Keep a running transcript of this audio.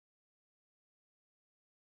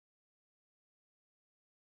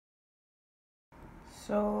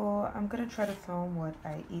So I'm gonna try to film what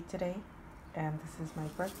I eat today, and this is my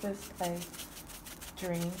breakfast. I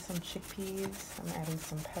drained some chickpeas. I'm adding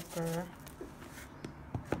some pepper.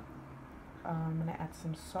 I'm gonna add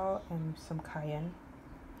some salt and some cayenne,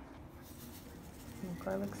 some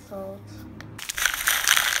garlic salt,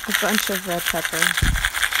 a bunch of red pepper,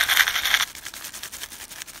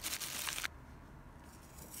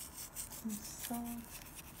 some salt,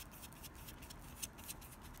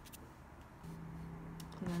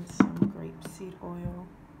 and then some grapeseed oil.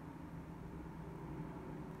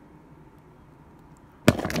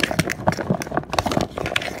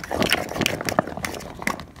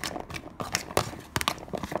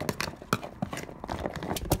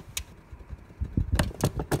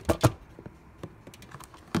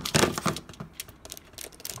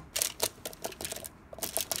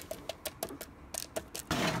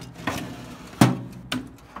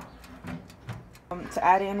 To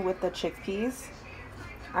add in with the chickpeas,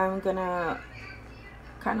 I'm gonna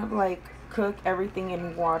kind of like cook everything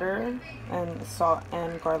in water and salt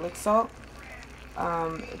and garlic salt.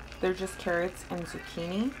 They're just carrots and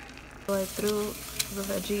zucchini. So I threw the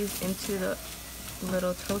veggies into the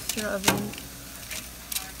little toaster oven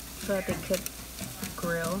so that they could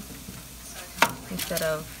grill instead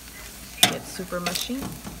of get super mushy.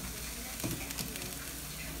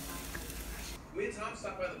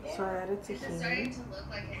 So I added tahini,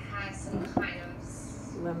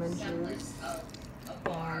 lemon juice,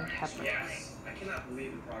 and peppers. I cannot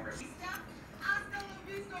believe the progress.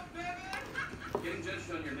 Getting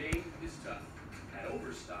judged on your name is tough. At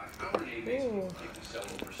Overstock, our name makes people think to sell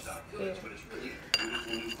Overstock goods, but it's really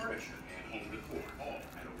beautiful new furniture and home decor, all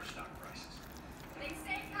at Overstock prices.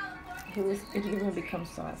 It even becomes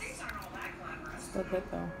sauce. Still good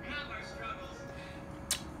though.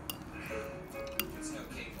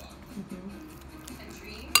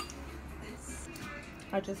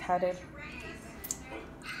 I just had it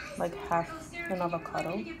like half an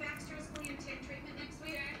avocado.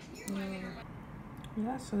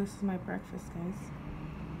 Yeah, so this is my breakfast, guys.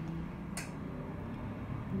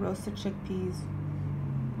 Roasted chickpeas,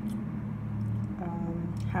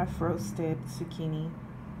 half roasted zucchini,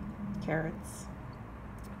 carrots,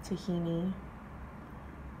 tahini,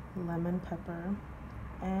 lemon pepper,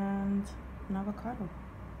 and an avocado.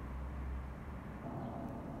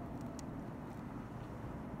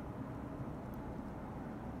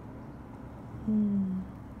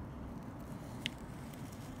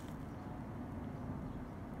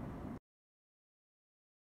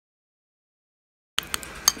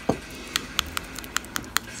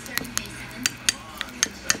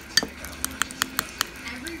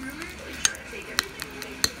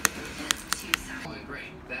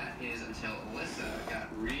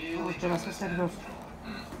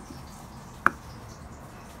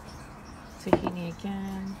 Tahini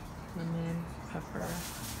again, lemon, pepper.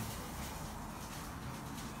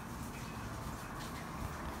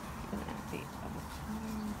 And add the avocado.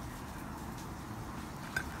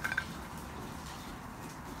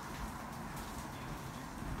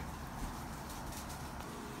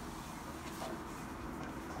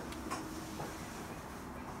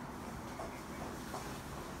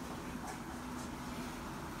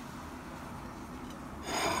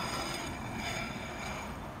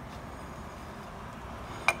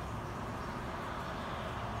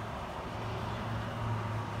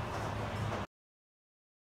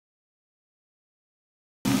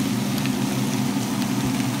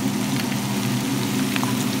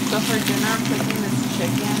 So for dinner, I'm cooking this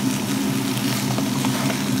chicken.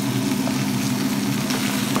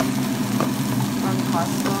 From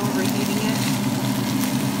Costco, reheating it.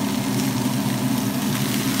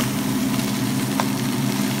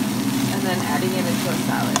 And then adding it into a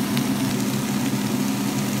salad.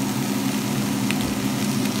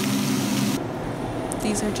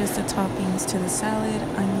 These are just the toppings to the salad: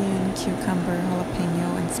 onion, cucumber,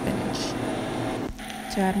 jalapeno, and spinach.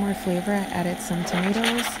 To add more flavor, I added some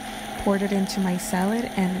tomatoes, poured it into my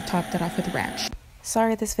salad, and topped it off with ranch.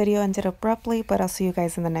 Sorry this video ended abruptly, but I'll see you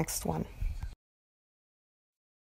guys in the next one.